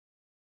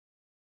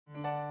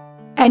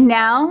And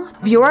now,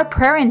 viewer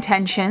prayer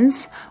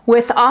intentions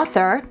with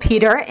author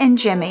Peter and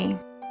Jimmy.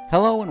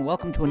 Hello and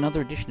welcome to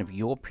another edition of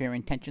Your Prayer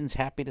Intentions.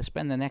 Happy to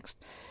spend the next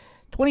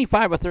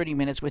 25 or 30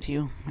 minutes with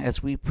you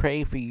as we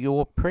pray for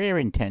your prayer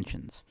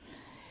intentions.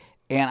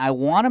 And I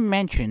want to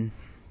mention,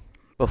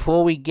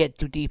 before we get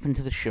too deep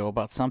into the show,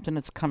 about something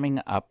that's coming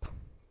up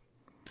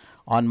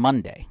on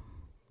Monday.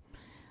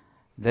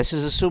 This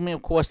is assuming,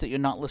 of course, that you're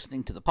not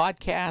listening to the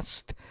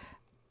podcast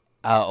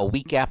a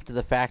week after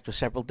the fact or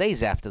several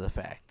days after the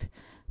fact.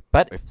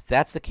 But if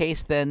that's the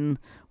case, then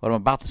what I'm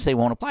about to say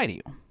won't apply to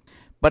you.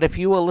 But if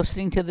you are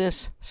listening to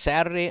this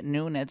Saturday at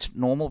noon, that's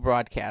normal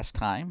broadcast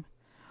time,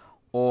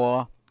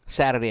 or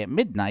Saturday at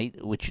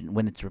midnight, which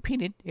when it's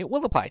repeated, it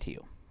will apply to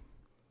you.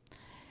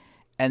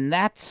 And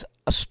that's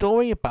a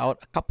story about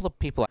a couple of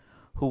people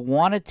who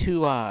wanted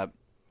to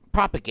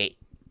propagate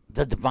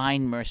the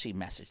Divine Mercy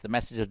message, the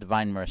message of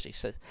Divine Mercy,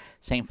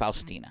 St.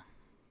 Faustina.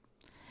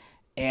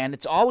 And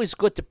it's always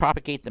good to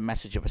propagate the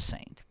message of a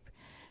saint,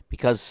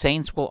 because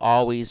saints will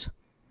always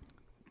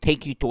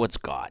take you towards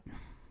God.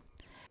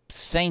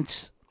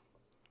 Saints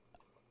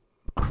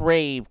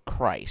crave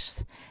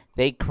Christ.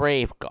 They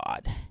crave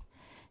God.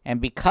 And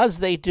because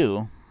they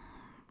do,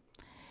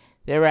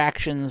 their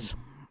actions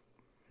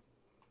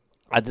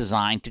are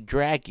designed to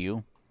drag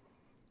you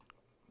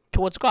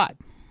towards God.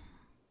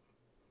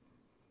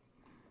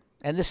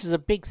 And this is a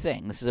big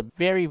thing. This is a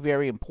very,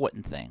 very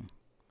important thing.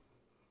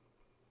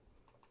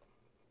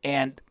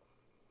 And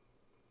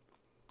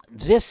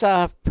this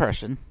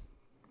person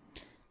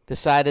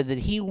decided that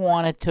he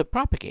wanted to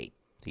propagate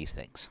these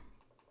things.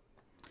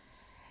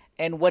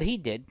 And what he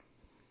did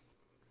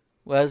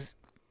was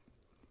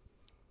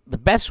the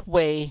best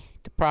way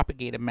to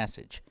propagate a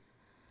message,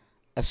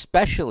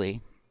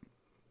 especially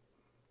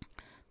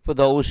for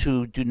those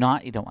who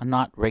are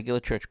not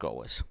regular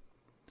churchgoers,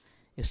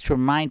 is to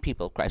remind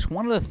people of Christ.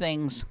 One of the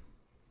things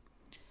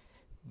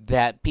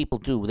that people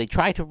do, they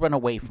try to run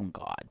away from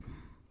God.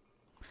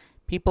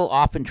 People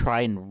often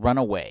try and run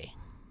away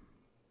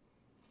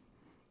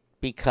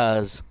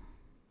because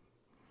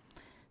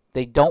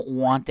they don't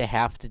want to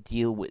have to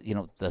deal with,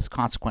 the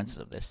consequences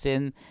of their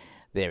sin.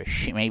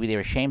 Maybe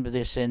they're ashamed of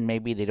their sin.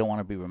 Maybe they don't want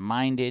to be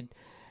reminded.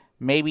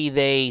 Maybe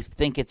they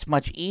think it's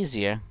much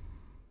easier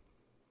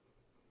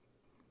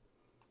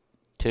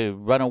to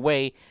run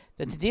away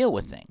than to deal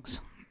with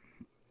things.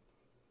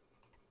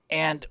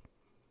 And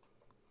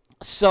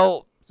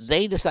so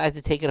they decided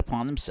to take it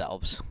upon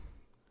themselves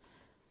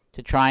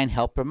to try and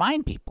help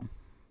remind people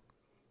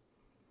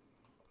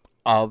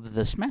of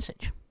this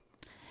message.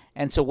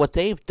 And so what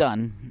they've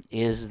done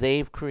is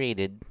they've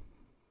created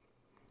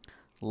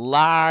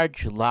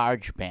large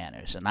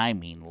banners, and I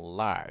mean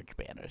large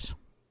banners,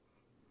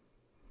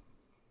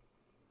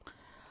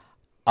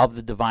 of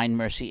the Divine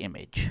Mercy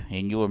image.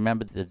 And you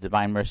remember the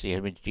Divine Mercy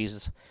image,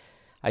 Jesus,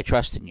 I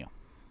trust in you,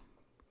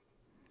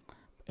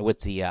 with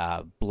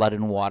the blood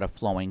and water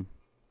flowing.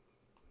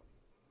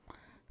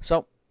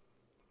 So,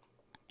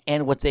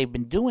 and what they've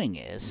been doing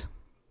is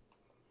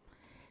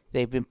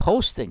they've been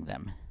posting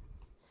them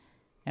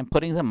and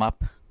putting them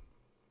up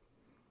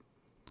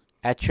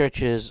at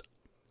churches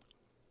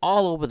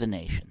all over the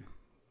nation.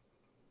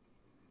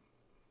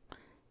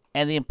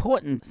 And the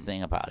important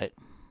thing about it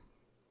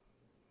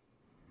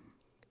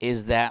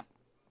is that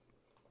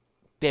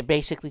they're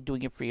basically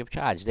doing it free of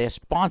charge. They're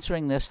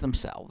sponsoring this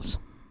themselves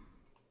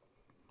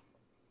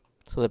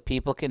so that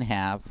people can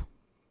have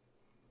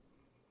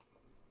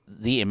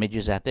the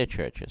images at their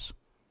churches,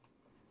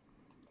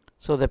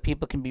 so that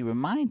people can be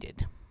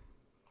reminded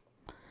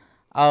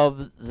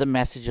of the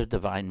message of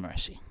Divine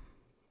Mercy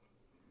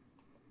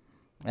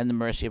and the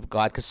mercy of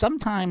God. Because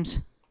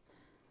sometimes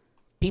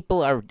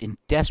people are in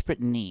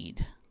desperate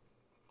need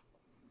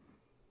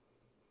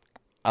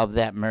of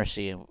that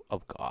mercy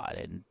of God,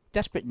 and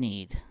desperate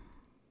need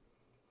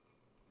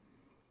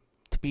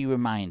to be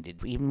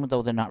reminded, even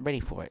though they're not ready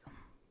for it.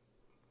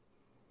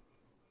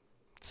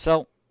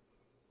 So,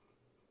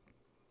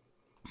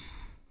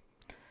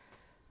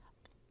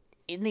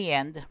 in the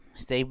end,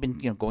 they've been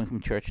going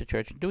from church to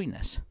church and doing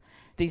this.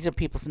 These are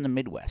people from the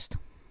Midwest.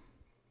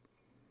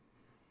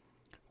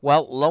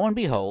 Well, lo and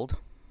behold,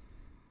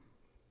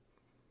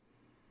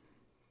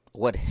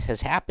 what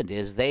has happened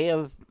is they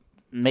have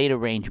made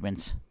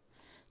arrangements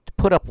to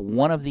put up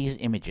one of these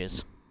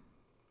images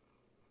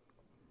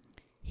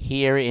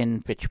here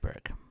in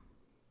Fitchburg.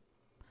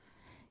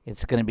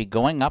 It's going to be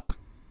going up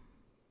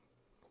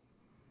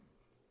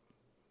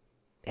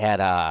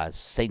at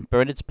St.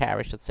 Bernard's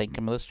Parish at St.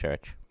 Camilla's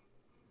Church.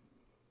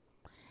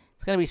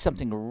 It's going to be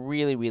something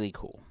really, really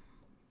cool.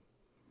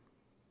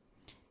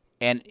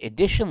 And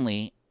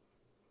additionally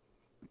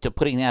to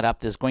putting that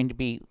up, that's going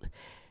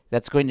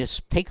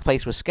to take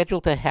place. We're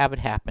scheduled to have it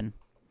happen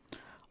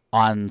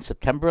on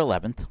September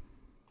 11th.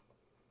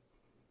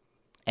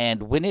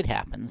 And when it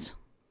happens,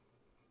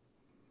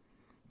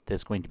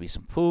 there's going to be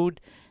some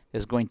food.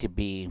 There's going to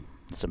be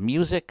some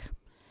music.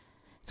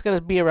 It's going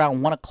to be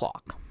around 1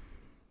 o'clock.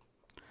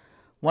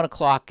 1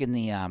 o'clock in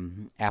the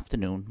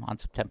afternoon on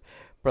September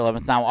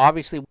 11th. Now,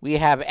 obviously, we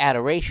have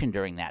adoration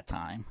during that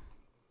time.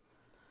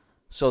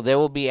 So there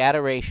will be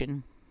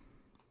adoration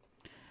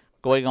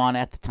going on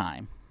at the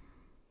time.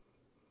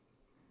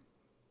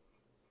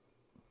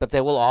 But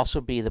there will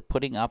also be the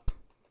putting up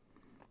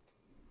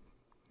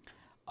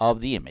of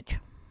the image.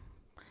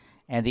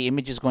 And the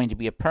image is going to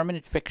be a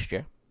permanent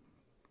fixture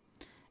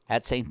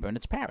at St.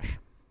 Bernard's Parish.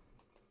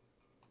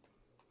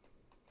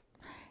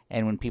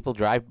 And when people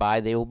drive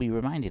by, they will be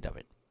reminded of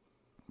it.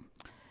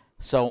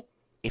 So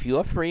if you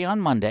are free on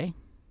Monday,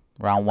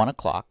 around 1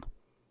 o'clock,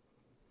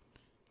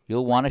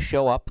 you'll want to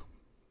show up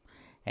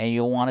and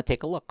you'll want to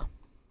take a look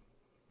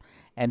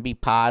and be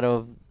part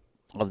of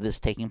this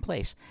taking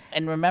place.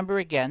 And remember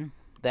again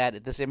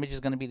that this image is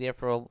going to be there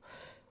permanently.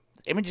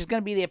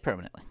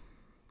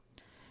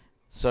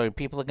 So you're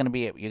going to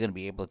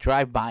be able to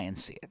drive by and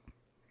see it.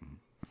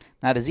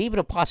 Now there's even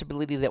a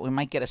possibility that we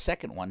might get a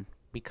second one,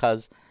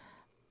 because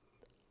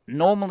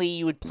normally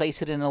you would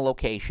place it in a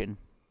location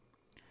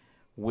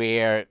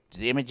where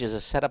the images are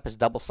set up as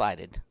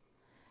double-sided,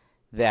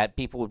 that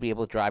people would be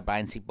able to drive by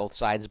and see both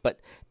sides. But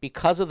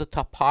because of the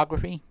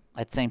topography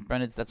at St.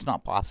 Bernard's, that's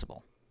not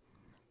possible.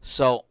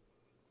 So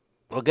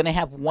we're going to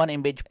have one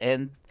image,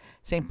 and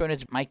St.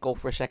 Bernard's might go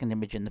for a second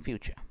image in the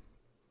future.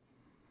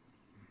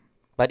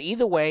 But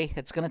either way,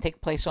 it's going to take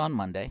place on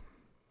Monday.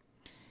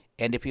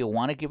 And if you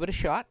want to give it a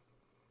shot,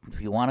 if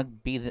you want to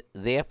be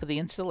there for the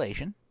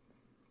installation,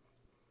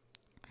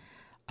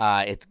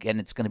 it's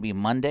going to be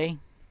Monday,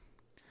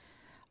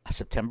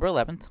 September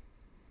 11th.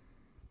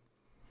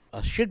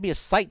 Should be a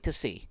sight to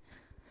see.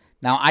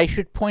 Now, I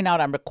should point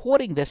out I'm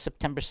recording this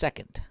September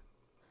 2nd.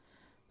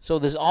 So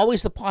there's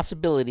always the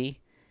possibility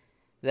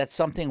that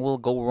something will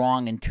go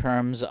wrong in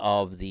terms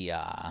of the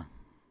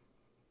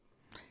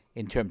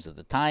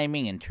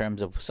timing, in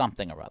terms of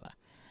something or other.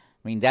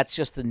 I mean, that's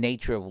just the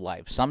nature of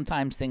life.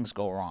 Sometimes things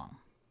go wrong.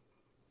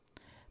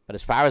 But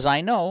as far as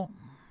I know,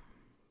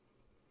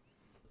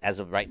 as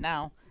of right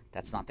now,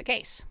 that's not the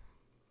case.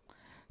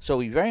 So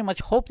we very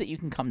much hope that you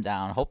can come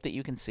down, hope that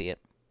you can see it,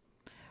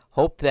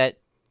 hope that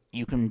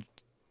you can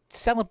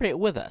celebrate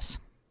with us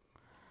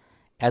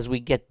as we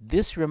get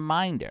this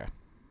reminder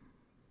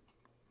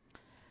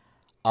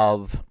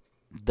of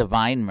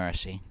divine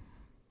mercy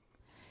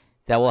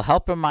that will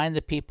help remind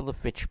the people of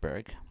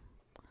Fitchburg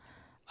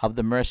of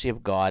the mercy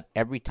of God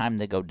every time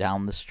they go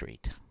down the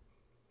street.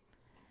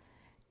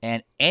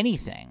 And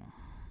anything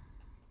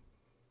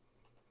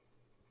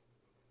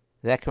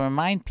that can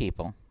remind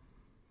people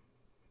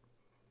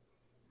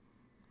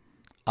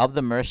of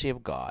the mercy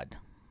of God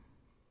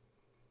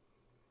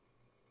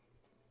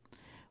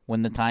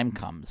when the time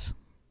comes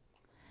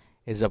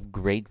is of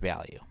great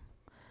value.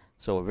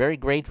 So we're very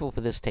grateful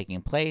for this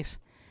taking place.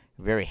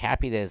 We're very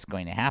happy that it's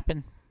going to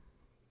happen.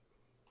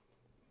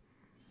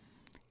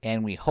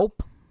 And we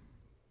hope,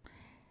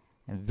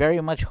 and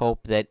very much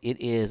hope, that it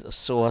is a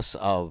source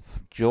of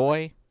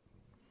joy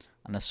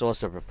and a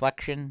source of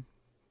reflection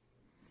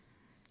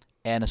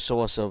and a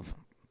source of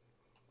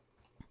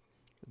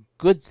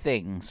good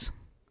things,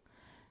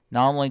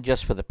 not only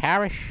just for the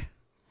parish,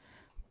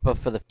 but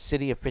for the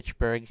city of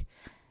Fitchburg,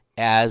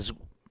 as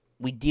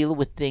we deal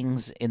with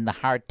things in the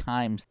hard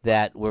times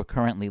that we're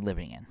currently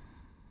living in.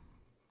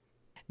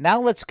 Now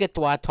let's get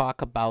to our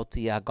talk about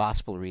the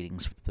gospel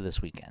readings for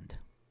this weekend.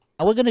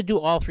 Now we're going to do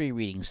all three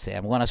readings today.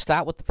 I'm going to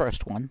start with the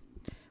first one,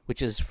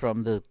 which is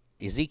from the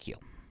Ezekiel.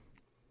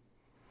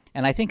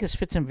 And I think this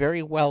fits in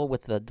very well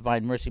with the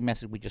divine mercy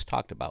message we just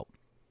talked about.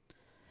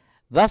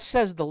 Thus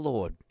says the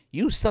Lord,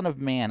 you son of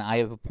man, I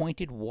have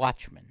appointed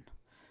watchmen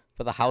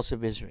for the house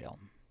of Israel.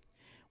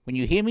 When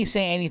you hear me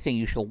say anything,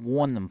 you shall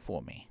warn them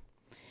for me.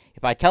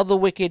 If I tell the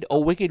wicked, O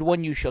wicked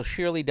one, you shall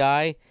surely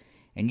die,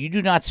 and you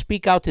do not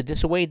speak out to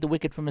dissuade the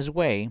wicked from his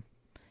way,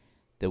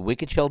 the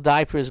wicked shall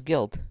die for his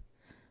guilt,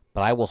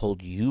 but I will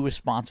hold you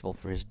responsible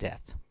for his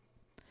death.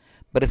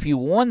 But if you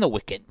warn the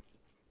wicked,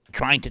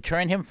 trying to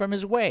turn him from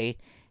his way,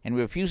 and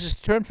refuses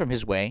to turn from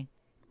his way,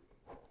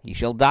 he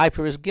shall die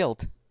for his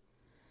guilt,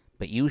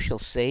 but you shall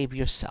save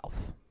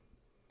yourself.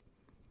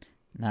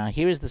 Now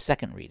here is the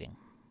second reading.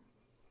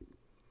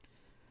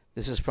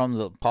 This is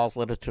from Paul's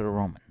letter to the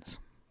Romans.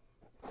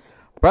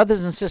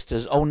 Brothers and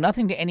sisters, owe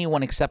nothing to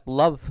anyone except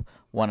love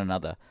one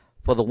another,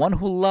 for the one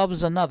who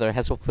loves another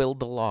has fulfilled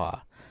the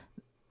law.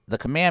 The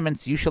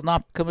commandments, you shall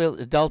not commit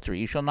adultery,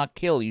 you shall not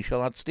kill, you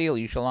shall not steal,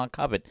 you shall not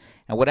covet,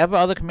 and whatever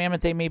other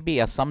commandment they may be,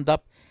 are summed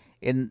up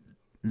in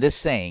this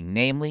saying,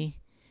 namely,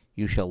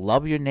 you shall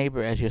love your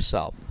neighbor as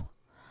yourself.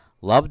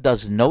 Love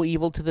does no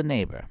evil to the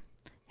neighbor,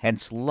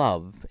 hence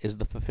love is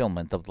the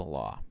fulfillment of the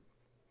law.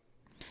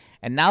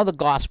 And now the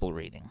gospel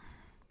reading,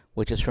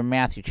 which is from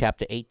Matthew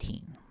chapter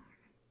 18.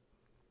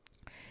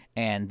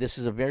 And this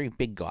is a very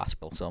big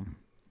gospel, so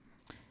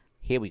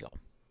here we go.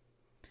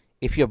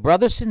 If your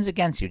brother sins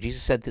against you,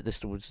 Jesus said this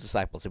to his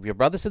disciples, if your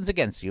brother sins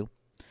against you,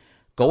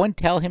 go and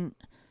tell him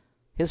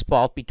his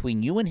fault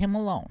between you and him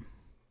alone.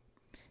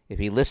 If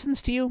he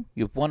listens to you,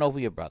 you've won over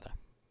your brother.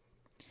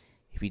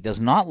 If he does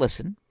not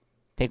listen,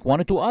 take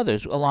one or two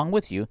others along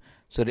with you,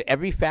 so that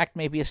every fact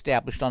may be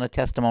established on a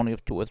testimony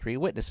of 2 or 3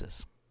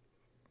 witnesses.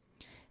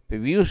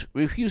 If he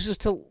refuses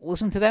to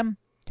listen to them,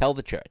 tell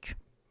the church.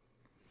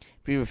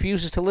 If he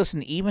refuses to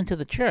listen even to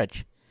the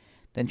church,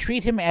 then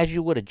treat him as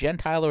you would a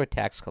Gentile or a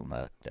tax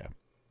collector.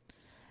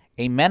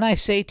 Amen, I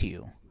say to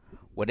you,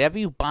 whatever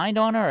you bind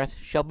on earth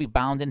shall be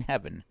bound in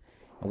heaven,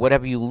 and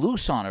whatever you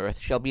loose on earth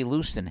shall be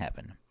loosed in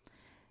heaven.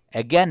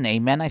 Again,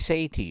 amen, I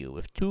say to you,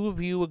 if two of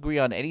you agree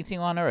on anything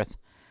on earth,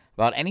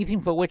 about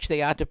anything for which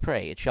they ought to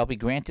pray, it shall be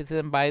granted to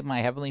them by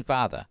my heavenly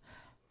Father.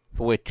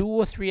 For where 2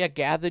 or 3 are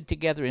gathered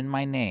together in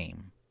my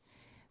name,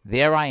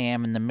 there I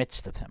am in the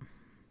midst of them.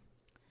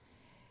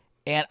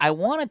 And I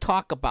want to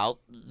talk about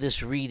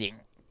this reading.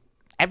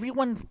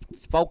 Everyone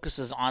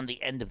focuses on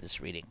the end of this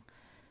reading,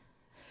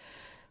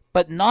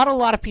 but not a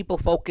lot of people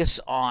focus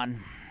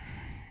on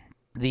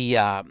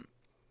the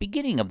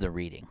beginning of the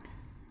reading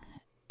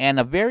and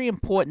a very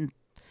important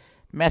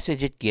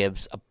message it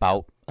gives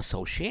about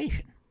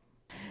association.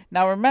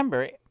 Now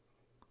remember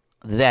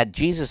that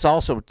Jesus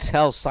also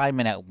tells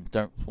Simon at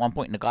one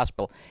point in the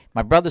gospel,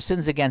 my brother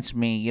sins against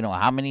me,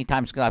 how many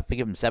times can I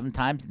forgive him? 7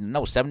 times?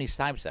 No, 70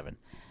 times 7.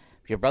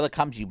 If your brother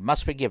comes, you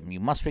must forgive him. You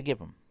must forgive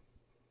him.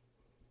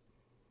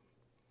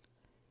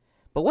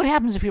 But what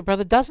happens if your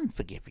brother doesn't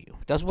forgive you?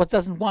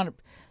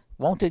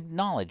 Won't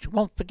acknowledge,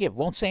 won't forgive,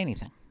 won't say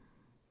anything?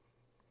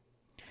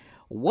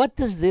 What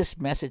does this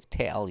message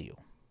tell you?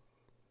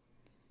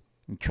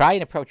 You try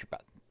and approach your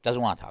brother,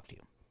 doesn't want to talk to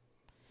you.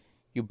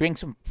 You bring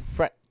some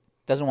friend,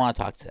 doesn't want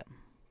to talk to them.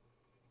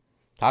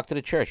 Talk to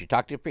the church, you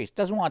talk to the priest,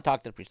 doesn't want to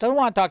talk to the priest, doesn't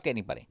want to talk to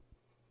anybody.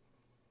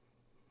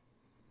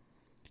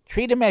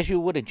 Treat him as you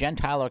would a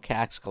Gentile or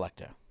tax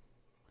collector.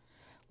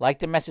 Like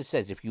the message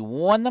says, if you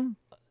warn them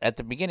at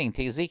the beginning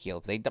to Ezekiel,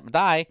 if they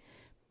die,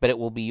 but it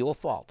will be your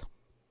fault.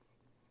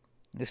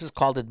 This is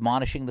called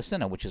admonishing the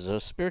sinner, which is a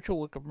spiritual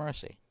work of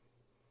mercy.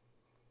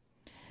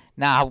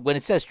 Now, when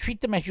it says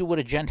treat them as you would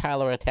a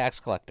Gentile or a tax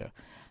collector,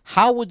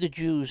 how would the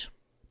Jews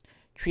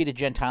treat a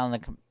Gentile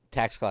and a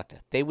tax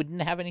collector? They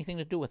wouldn't have anything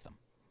to do with them.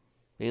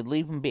 They'd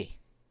leave them be.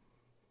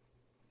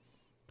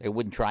 They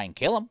wouldn't try and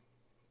kill them.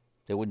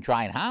 They wouldn't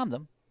try and harm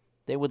them.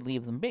 They would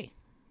leave them be.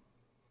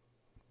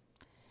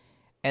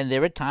 And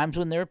there are times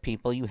when there are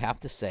people you have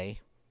to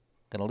say,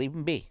 going to leave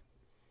them be.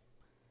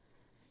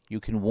 You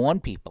can warn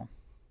people,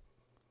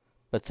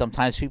 but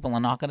sometimes people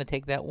are not going to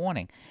take that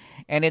warning.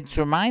 And it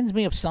reminds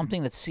me of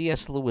something that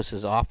C.S. Lewis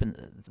has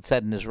often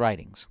said in his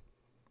writings.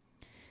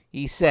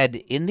 He said,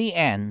 in the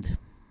end,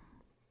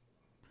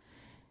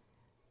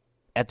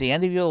 at the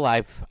end of your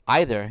life,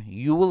 either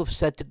you will have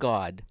said to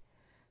God,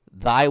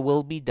 thy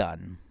will be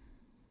done,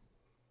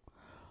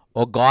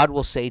 or God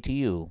will say to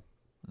you,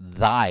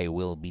 thy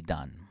will be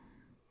done.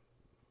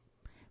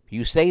 If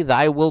you say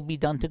thy will be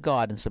done to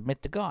God and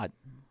submit to God,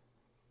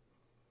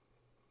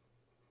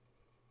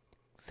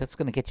 that's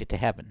going to get you to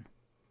heaven,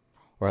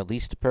 or at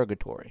least to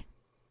purgatory.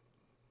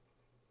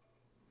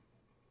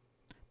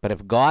 But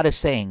if God is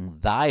saying,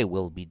 thy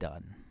will be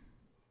done,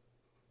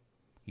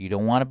 you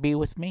don't want to be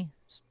with me?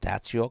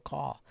 That's your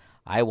call.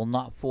 I will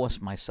not force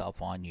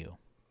myself on you.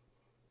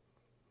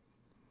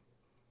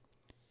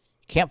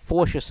 You can't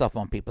force yourself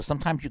on people.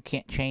 Sometimes you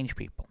can't change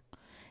people.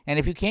 And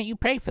if you can't, you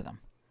pray for them.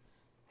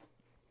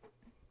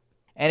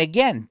 And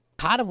again,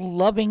 part of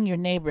loving your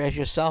neighbor as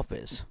yourself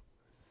is,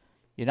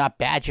 you're not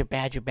badger,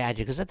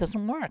 because that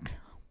doesn't work.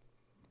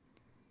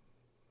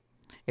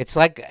 It's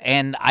like,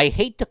 and I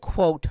hate to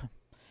quote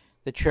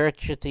the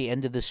church at the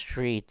end of the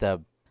street.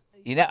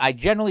 I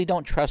generally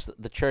don't trust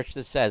the church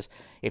that says,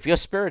 if you're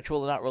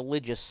spiritual and not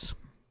religious,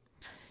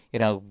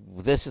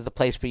 this is the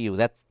place for you.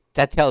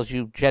 That tells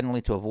you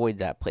generally to avoid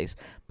that place.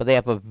 But they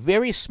have a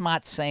very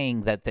smart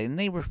saying and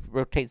they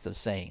rotate the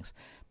sayings.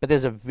 But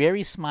there's a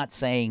very smart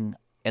saying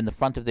in the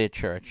front of their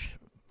church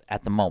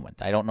at the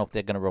moment. I don't know if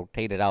they're going to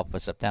rotate it out for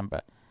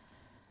September.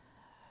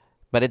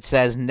 But it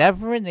says,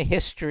 never in the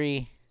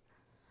history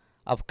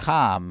of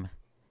calm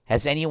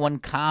has anyone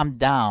calmed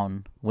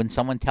down when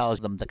someone tells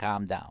them to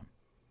calm down.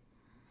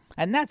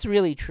 And that's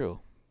really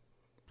true.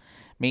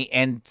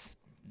 And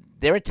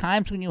there are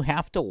times when you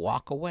have to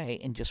walk away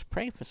and just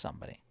pray for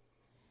somebody.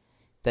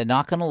 If they're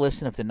not going to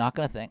listen, if they're not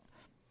going to think,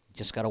 you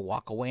just got to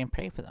walk away and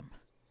pray for them.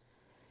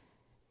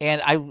 And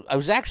I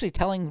was actually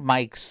telling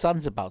my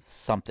sons about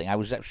something. I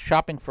was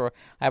shopping I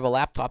have a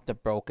laptop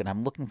that broke, and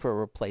I'm looking for a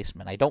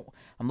replacement.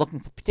 I'm looking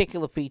for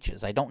particular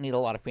features. I don't need a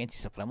lot of fancy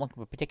stuff, but I'm looking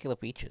for particular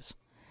features.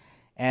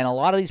 And a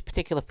lot of these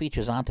particular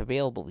features aren't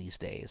available these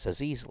days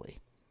as easily,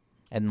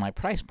 and my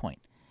price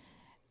point.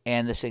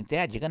 And they're saying,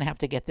 Dad, you're going to have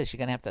to get this, you're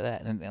going to have to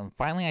that. And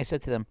finally I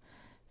said to them,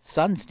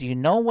 sons, do you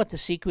know what the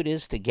secret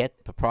is to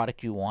get the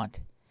product you want?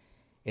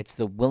 It's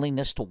the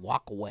willingness to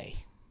walk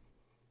away.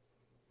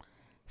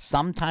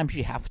 Sometimes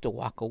you have to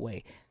walk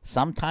away.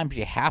 Sometimes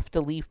you have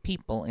to leave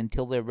people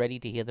until they're ready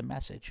to hear the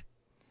message.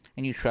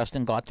 And you trust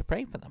in God to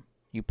pray for them.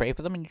 You pray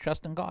for them and you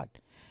trust in God.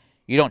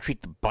 You don't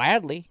treat them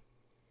badly.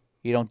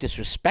 You don't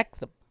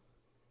disrespect them.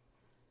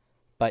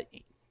 But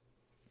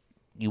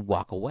you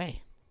walk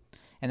away.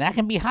 And that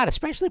can be hard,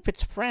 especially if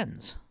it's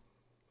friends.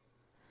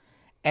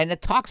 And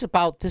it talks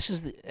about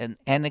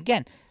and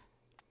again,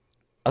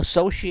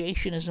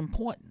 association is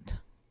important.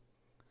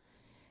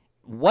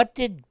 What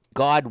did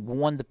God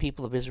warn the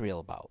people of Israel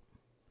about?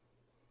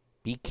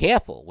 Be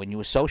careful when you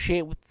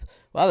associate with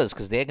others,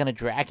 because they're going to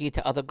drag you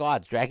to other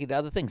gods, drag you to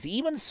other things.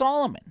 Even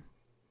Solomon,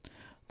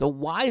 the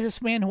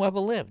wisest man who ever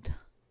lived,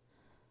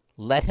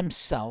 let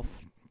himself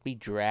be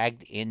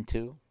dragged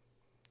into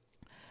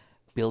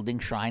building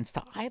shrines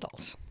to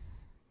idols.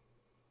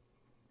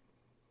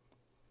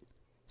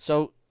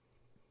 So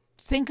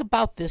think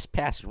about this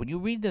passage. When you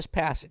read this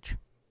passage,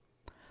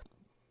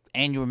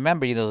 and you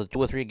remember, the 2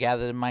 or 3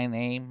 gathered in my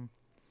name,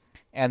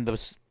 and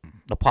the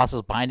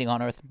apostles binding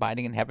on earth and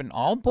binding in heaven,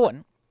 all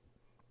important.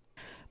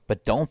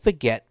 But don't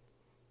forget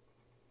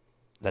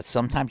that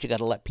sometimes you got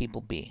to let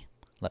people be.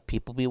 Let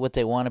people be what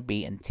they want to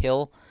be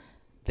until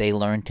they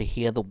learn to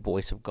hear the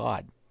voice of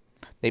God.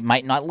 They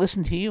might not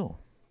listen to you.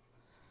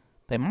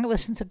 They might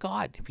listen to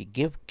God. If you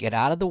get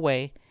out of the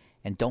way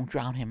and don't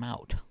drown him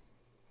out.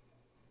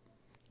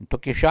 You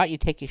took your shot, you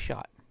take your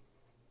shot.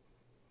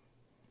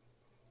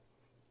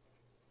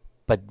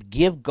 But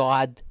give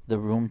God the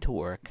room to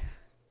work.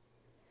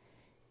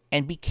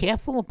 And be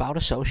careful about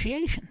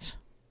associations.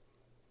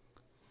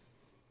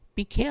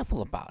 Be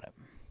careful about it.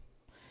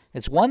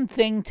 It's one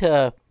thing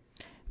to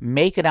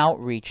make an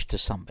outreach to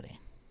somebody.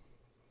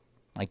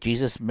 Like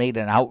Jesus made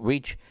an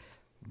outreach,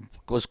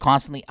 was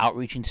constantly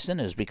outreaching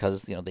sinners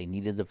because, they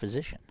needed a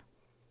physician.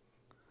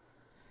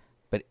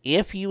 But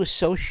if you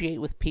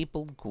associate with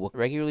people who are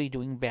regularly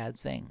doing bad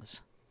things,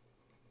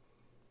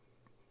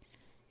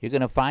 you're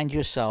going to find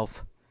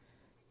yourself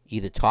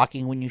either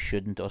talking when you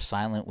shouldn't or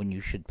silent when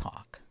you should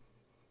talk.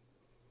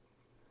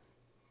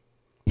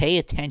 Pay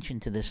attention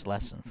to this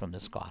lesson from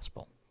this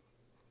gospel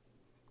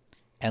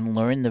and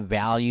learn the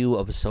value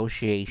of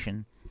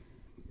association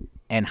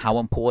and how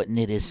important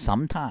it is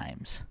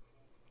sometimes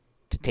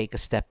to take a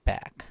step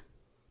back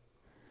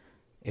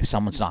if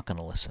someone's not going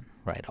to listen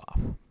right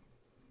off.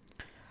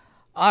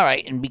 All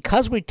right, and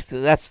because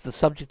that's the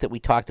subject that we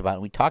talked about,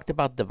 and we talked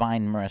about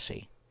divine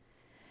mercy,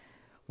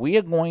 we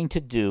are going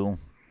to do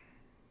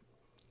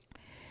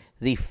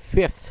the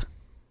 5th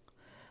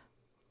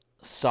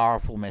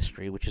sorrowful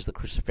mystery, which is the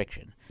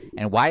crucifixion.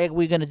 And why are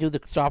we going to do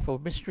the sorrowful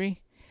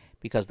mystery?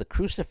 Because the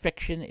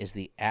crucifixion is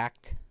the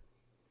act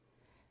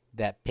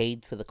that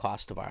paid for the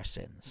cost of our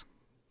sins.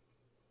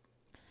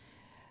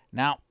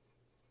 Now,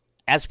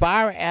 as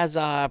far as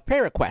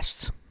prayer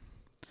requests,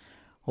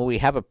 we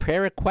have a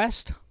prayer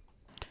request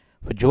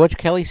for George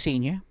Kelly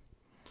Sr.,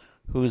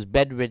 who is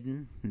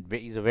bedridden.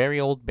 He's a very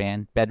old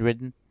man,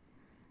 bedridden,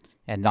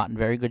 and not in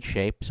very good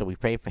shape. So we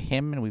pray for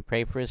him and we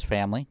pray for his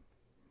family.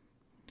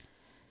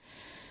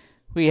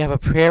 We have a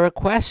prayer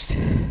request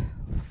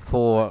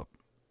for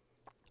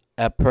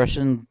a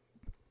person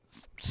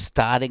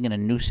starting in a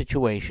new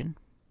situation.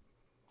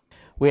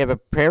 We have a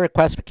prayer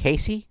request for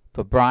Casey,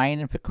 for Brian,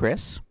 and for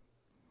Chris.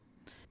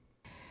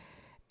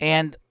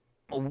 And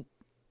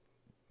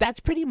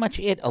that's pretty much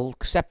it,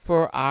 except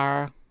for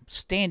our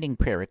standing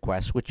prayer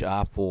requests, which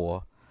are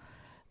for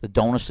the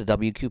donors to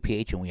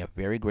WQPH, and we are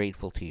very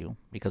grateful to you,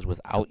 because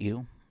without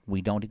you,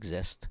 we don't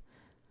exist,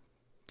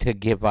 to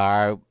give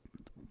our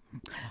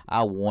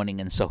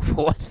warning and so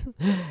forth,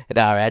 and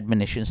our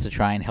admonitions to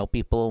try and help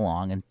people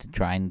along and to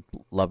try and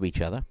love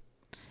each other.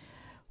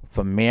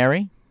 For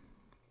Mary,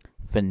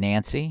 for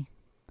Nancy,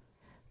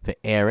 for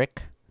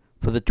Eric,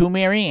 for the 2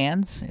 Mary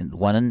Anns,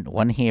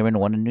 one here and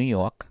one in New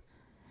York,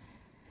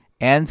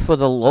 and for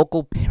the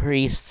local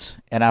priests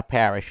in our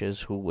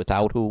parishes,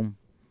 without whom,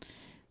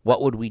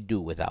 what would we do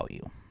without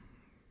you?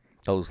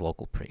 Those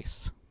local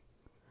priests.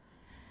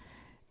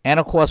 And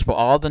of course, for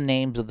all the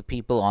names of the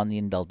people on the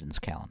indulgence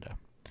calendar.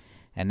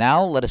 And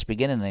now let us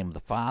begin in the name of the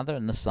Father,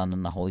 and the Son,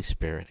 and the Holy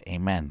Spirit.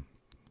 Amen.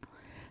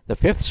 The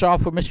 5th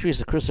sorrowful mystery is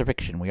the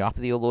crucifixion. We offer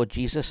thee, O Lord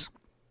Jesus,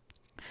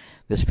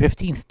 this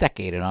 15th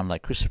decade in honor of thy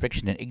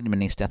crucifixion and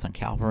ignominious death on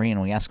Calvary,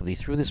 and we ask of thee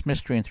through this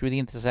mystery and through the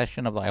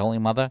intercession of thy Holy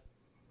Mother,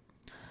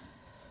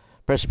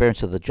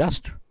 perseverance of the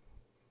just,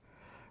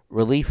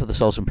 relief of the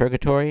souls in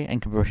purgatory,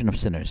 and conversion of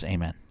sinners.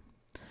 Amen.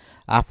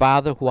 Our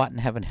Father, who art in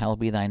heaven, hallowed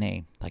be thy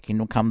name. Thy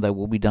kingdom come, thy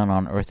will be done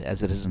on earth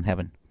as it is in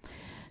heaven.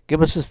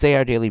 Give us this day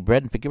our daily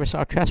bread, and forgive us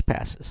our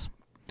trespasses,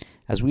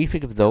 as we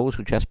forgive those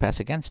who trespass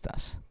against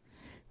us.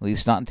 Lead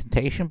us not in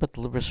temptation, but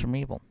deliver us from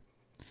evil.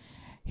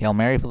 Hail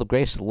Mary, full of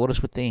grace, the Lord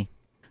is with thee.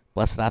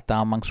 Blessed art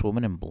thou amongst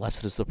women, and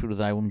blessed is the fruit of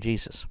thy womb,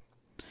 Jesus.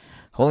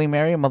 Holy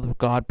Mary, Mother of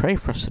God, pray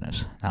for us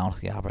sinners, now and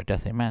at the hour of our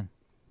death. Amen.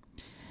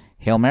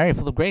 Hail Mary,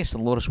 full of grace, the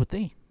Lord is with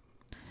thee.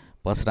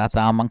 Blessed art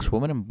thou amongst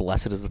women, and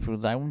blessed is the fruit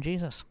of thy womb,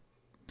 Jesus.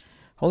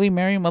 Holy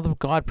Mary, Mother of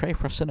God, pray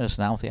for us sinners,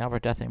 now and at the hour of our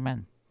death.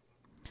 Amen.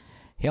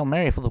 Hail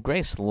Mary, full of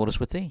grace, the Lord is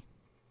with thee.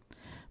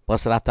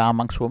 Blessed art thou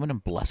amongst women,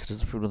 and blessed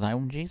is the fruit of thy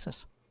womb,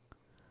 Jesus.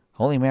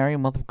 Holy Mary,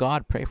 Mother of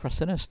God, pray for us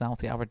sinners, now at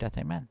the hour of death.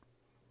 Amen.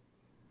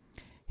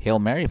 Hail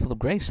Mary, full of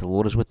grace, the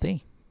Lord is with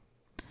thee.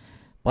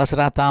 Blessed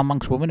art thou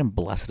amongst women, and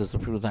blessed is the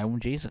fruit of thy womb,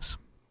 Jesus.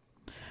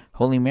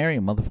 Holy Mary,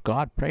 Mother of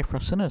God, pray for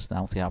us sinners,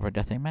 now at the hour of our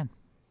death. Amen.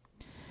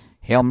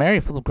 Hail Mary,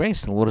 full of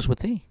grace, the Lord is with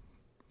thee.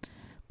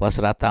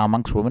 Blessed art thou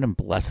amongst women, and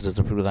blessed is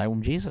the fruit of thy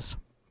womb, Jesus.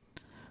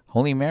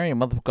 Holy Mary,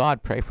 Mother of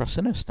God, pray for us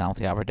sinners, now at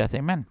the hour of our death.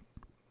 Amen.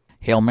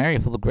 Hail Mary,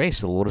 full of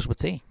grace, the Lord is with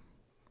thee.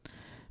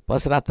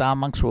 Blessed art thou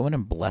amongst women,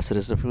 and blessed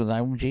is the fruit of thy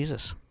womb,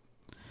 Jesus.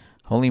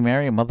 Holy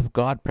Mary, Mother of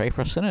God, pray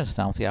for us sinners,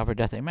 now at the hour of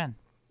death. Amen.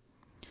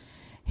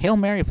 Hail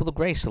Mary, full of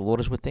grace, the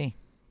Lord is with thee.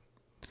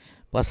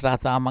 Blessed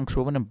art thou amongst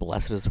women, and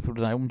blessed is the fruit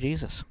of thy womb,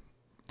 Jesus.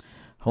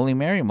 Holy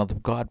Mary, Mother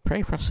of God,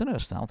 pray for us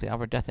sinners, now at the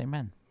hour of death.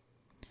 Amen.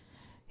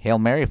 Hail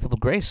Mary, full of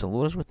grace, the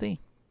Lord is with thee.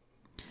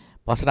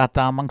 Blessed art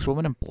thou amongst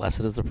women, and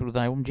blessed is the fruit of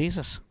thy womb,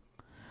 Jesus.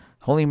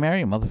 Holy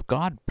Mary, Mother of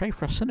God, pray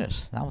for us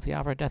sinners, now at the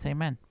hour of death.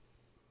 Amen.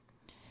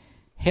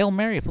 Hail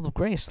Mary, full of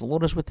grace, the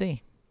Lord is with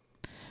thee.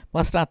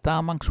 Blessed art thou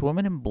amongst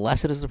women, and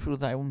blessed is the fruit of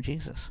thy womb,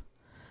 Jesus.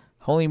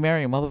 Holy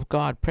Mary, Mother of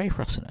God, pray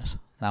for us sinners,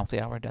 now at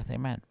the hour of death.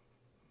 Amen.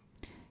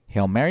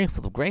 Hail Mary,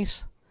 full of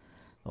grace,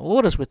 the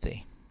Lord is with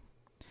thee.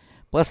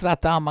 Blessed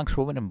art thou amongst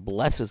women, and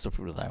blessed is the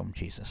fruit of thy womb,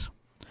 Jesus.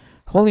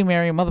 Holy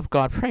Mary, Mother of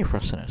God, pray for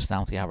us sinners,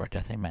 now at the hour of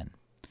death. Amen.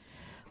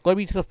 Glory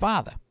be to the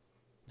Father,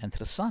 and to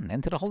the Son,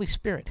 and to the Holy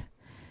Spirit,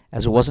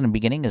 as it was in the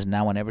beginning, is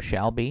now, and ever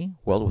shall be,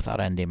 world without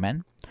end.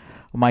 Amen.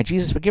 O my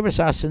Jesus, forgive us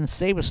our sins,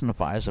 save us from the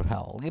fires of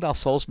hell. Lead our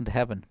souls into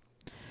heaven,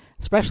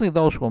 especially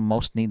those who are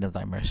most in need of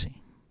thy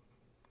mercy.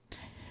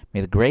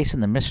 May the grace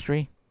and the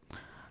mystery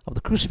of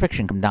the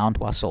crucifixion come down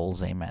to our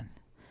souls. Amen.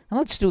 And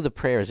let's do the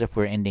prayer as if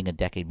we're ending a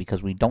decade,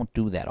 because we don't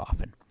do that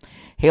often.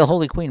 Hail,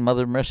 Holy Queen,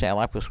 Mother of Mercy, our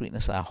life, our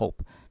sweetness, our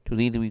hope. To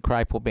thee do we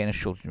cry, poor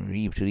banished children of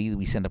Eve. To thee do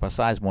we send up our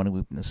sighs, mourning,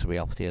 weeping, and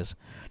travail of tears.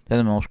 To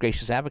the most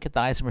gracious Advocate,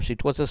 thy eyes of mercy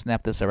towards us, and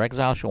after this our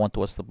exile, show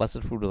unto us the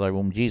blessed fruit of thy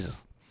womb, Jesus.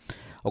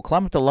 O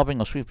clement, O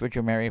loving, O sweet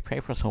Virgin Mary, pray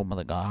for us, O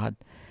Mother God,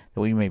 that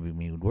we may be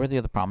made worthy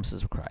of the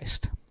promises of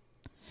Christ.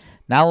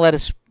 Now let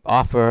us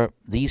offer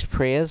these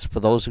prayers for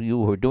those of you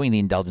who are doing the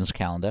indulgence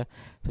calendar,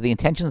 for the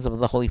intentions of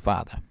the Holy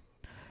Father.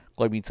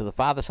 Glory be to the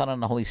Father, Son,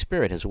 and the Holy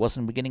Spirit, as it was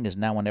in the beginning, is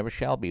now, and ever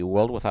shall be, a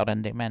world without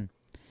end. Amen.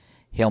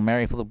 Hail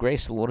Mary, full of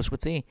grace, the Lord is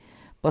with thee.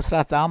 Blessed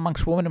art thou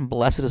amongst women, and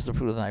blessed is the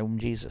fruit of thy womb,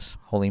 Jesus.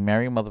 Holy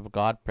Mary, Mother of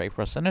God, pray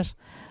for us sinners,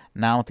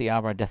 now at the hour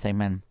of our death.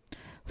 Amen.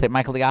 Saint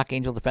Michael the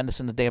Archangel, defend us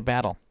in the day of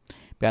battle.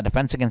 Be our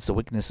defense against the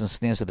wickedness and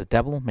snares of the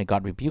devil. May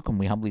God rebuke him,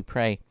 we humbly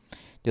pray.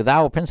 Do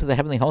thou, O Prince of the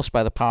heavenly host,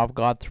 by the power of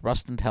God,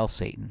 thrust into hell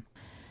Satan,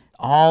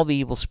 all the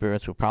evil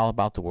spirits who prowl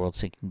about the world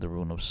seeking the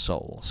ruin of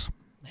souls.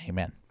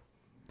 Amen.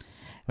 And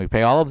we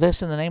pray all of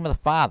this in the name of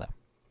the Father,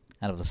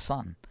 and of the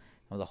Son,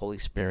 and of the Holy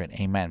Spirit.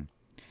 Amen.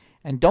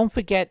 And don't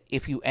forget,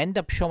 if you end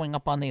up showing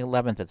up on the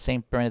 11th at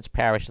St. Bernard's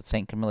Parish at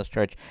St. Camilla's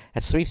Church,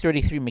 that's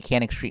 333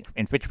 Mechanic Street,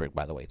 in Fitchburg,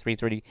 by the way,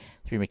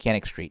 333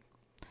 Mechanic Street.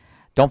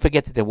 Don't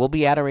forget that there will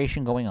be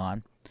adoration going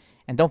on.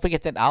 And don't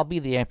forget that I'll be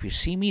there. If you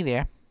see me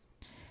there,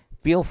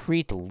 feel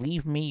free to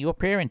leave me your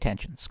prayer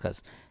intentions,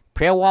 because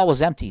prayer wall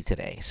was empty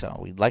today. So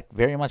we'd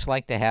very much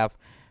like to have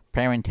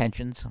prayer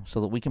intentions so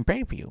that we can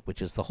pray for you,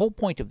 which is the whole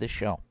point of this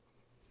show.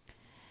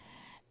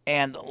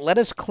 And let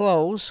us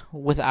close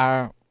with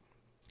our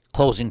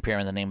closing prayer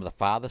in the name of the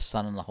Father,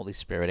 Son, and the Holy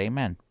Spirit.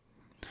 Amen.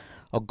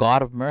 O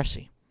God of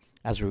mercy,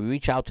 as we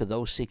reach out to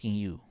those seeking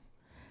you,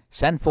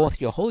 send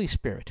forth your Holy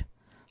Spirit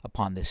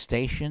upon this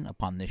station,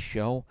 upon this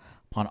show,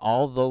 upon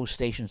all those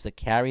stations that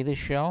carry this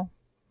show,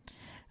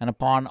 and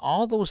upon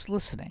all those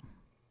listening,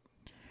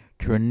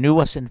 to renew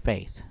us in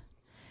faith.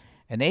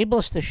 Enable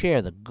us to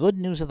share the good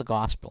news of the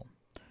gospel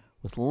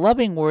with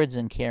loving words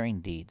and caring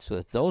deeds, so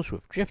that those who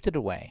have drifted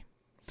away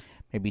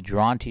may be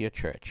drawn to your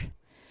church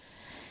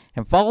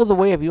and follow the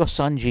way of your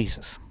Son,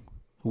 Jesus,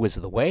 who is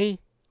the way,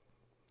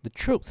 the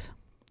truth,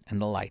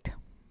 and the light.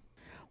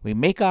 We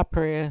make our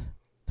prayer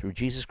through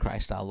Jesus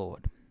Christ our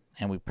Lord,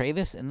 and we pray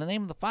this in the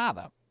name of the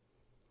Father,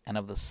 and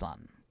of the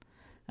Son,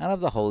 and of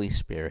the Holy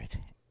Spirit.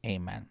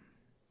 Amen.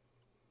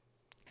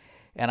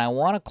 And I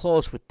want to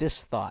close with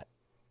this thought.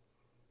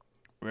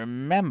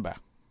 Remember,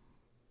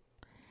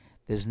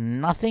 there's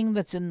nothing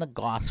that's in the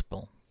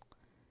gospel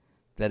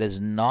that is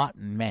not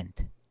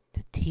meant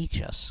to teach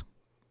us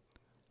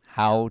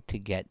how to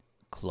get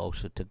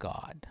closer to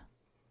God.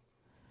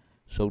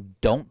 So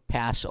don't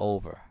pass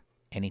over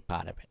any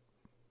part of it.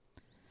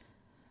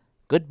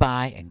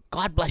 Goodbye, and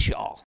God bless you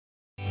all.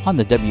 On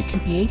the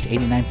WQPH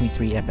 89.3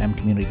 FM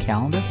community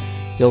calendar,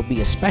 there will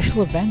be a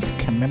special event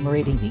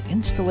commemorating the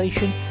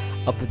installation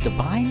of the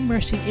Divine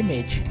Mercy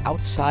image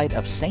outside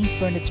of St.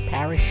 Bernard's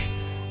Parish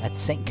at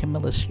St.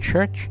 Camilla's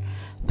Church,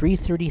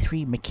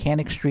 333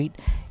 Mechanic Street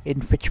in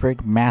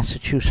Fitchburg,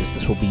 Massachusetts.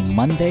 This will be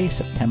Monday,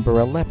 September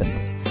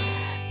 11th.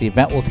 The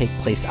event will take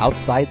place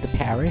outside the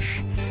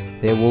parish.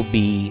 There will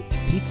be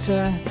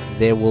pizza,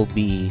 there will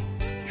be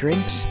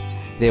drinks,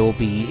 there will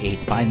be a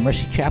Divine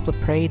Mercy Chaplet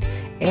parade,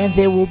 and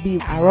there will be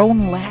our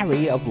own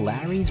Larry of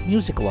Larry's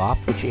Music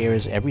Loft, which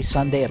airs every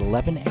Sunday at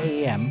 11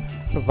 a.m.,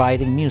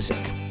 providing music.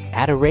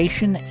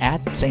 Adoration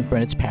at St.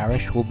 Bernard's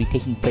Parish will be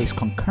taking place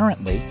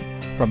concurrently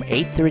from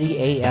 8:30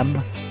 a.m.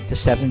 to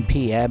 7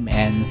 p.m.,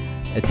 and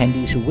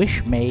attendees who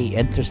wish may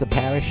enter the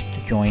parish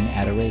to join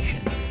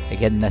adoration.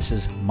 Again, this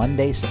is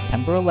Monday,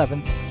 September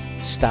 11th,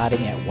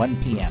 starting at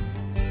 1 p.m.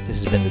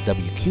 This has been the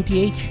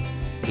WQPH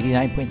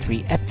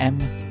 89.3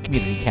 FM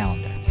Community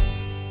Calendar.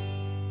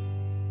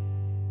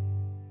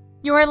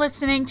 You're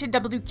listening to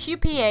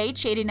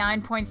WQPH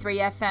 89.3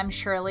 FM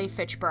Shirley,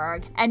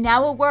 Fitchburg. And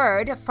now a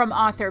word from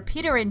author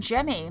Peter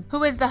Ingemi,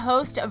 who is the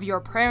host of Your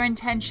Prayer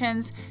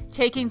Intentions,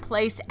 taking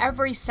place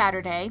every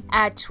Saturday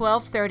at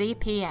 12:30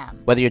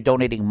 p.m. Whether you're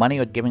donating money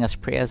or giving us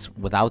prayers,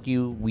 without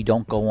you, we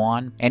don't go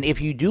on. And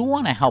if you do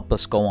want to help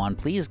us go on,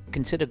 please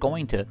consider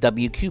going to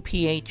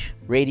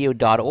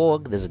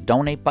WQPHradio.org. There's a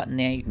donate button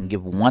there. You can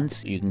give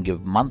once, you can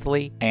give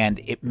monthly,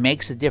 and it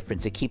makes a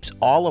difference. It keeps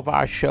all of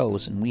our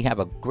shows, and we have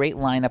a great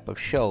lineup of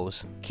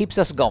shows, keeps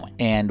us going.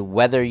 And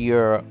whether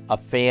you're a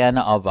fan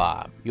of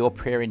Your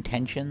Prayer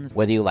Intentions,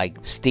 whether you like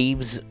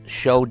Steve's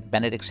show,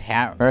 Benedict's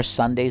Her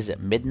Sundays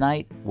at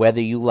midnight, whether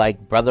you like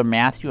Brother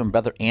Matthew and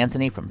Brother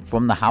Anthony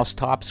from the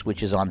Housetops,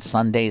 which is on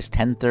Sundays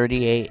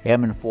 10:30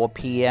 a.m. and 4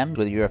 p.m.,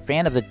 whether you're a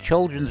fan of the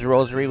Children's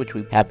Rosary, which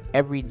we have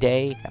every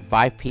day at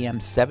 5 p.m.,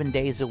 7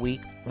 days a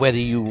week, whether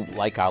you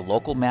like our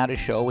Local Matters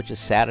show, which is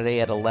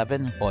Saturday at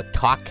 11, or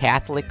Talk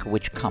Catholic,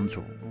 which comes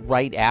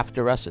right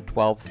after us at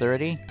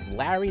 12:30,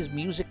 Larry's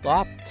Music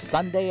Loft,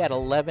 Sunday at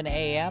 11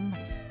 a.m.,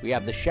 we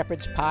have the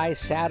Shepherd's Pie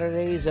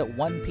Saturdays at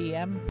 1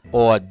 p.m.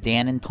 Or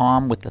Dan and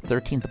Tom with the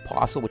 13th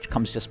Apostle, which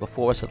comes just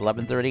before us at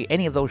 11:30.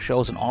 Any of those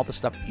shows and all the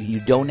stuff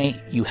you donate,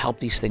 you help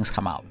these things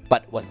come out.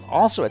 But what's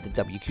also at the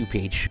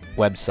WQPH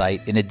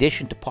website, in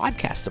addition to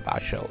podcasts of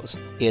our shows,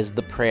 is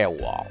the prayer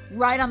wall.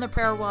 Right on the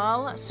prayer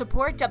wall,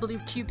 support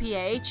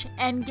WQPH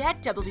and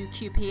get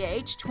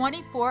WQPH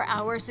 24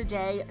 hours a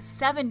day,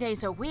 7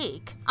 days a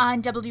week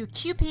on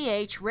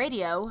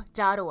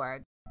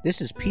WQPHradio.org. This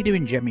is Peter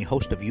Ingemi,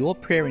 host of Your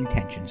Prayer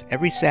Intentions,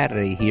 every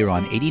Saturday here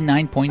on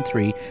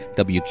 89.3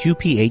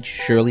 WQPH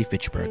Shirley,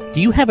 Fitchburg.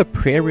 Do you have a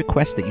prayer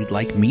request that you'd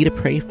like me to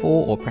pray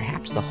for, or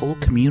perhaps the whole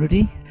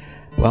community?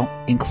 Well,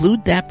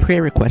 include that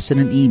prayer request in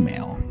an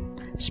email.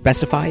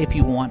 Specify if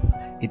you want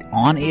it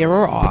on air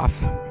or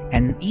off,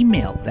 and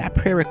email that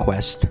prayer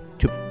request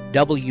to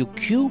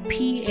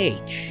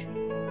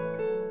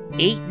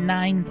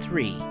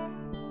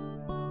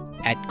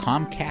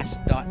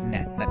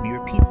WQPH893@Comcast.net. Let me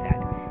repeat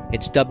that.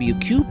 It's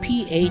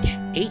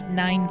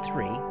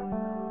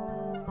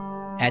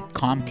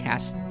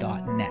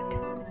WQPH893@Comcast.net,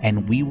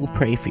 and we will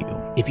pray for you.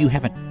 If you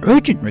have an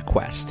urgent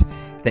request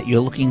that you're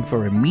looking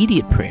for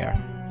immediate prayer,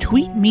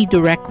 tweet me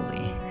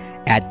directly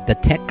at the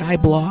Tech Guy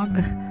Blog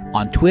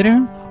on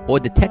Twitter or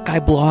the Tech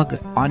Guy Blog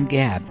on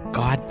Gab.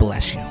 God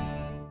bless you.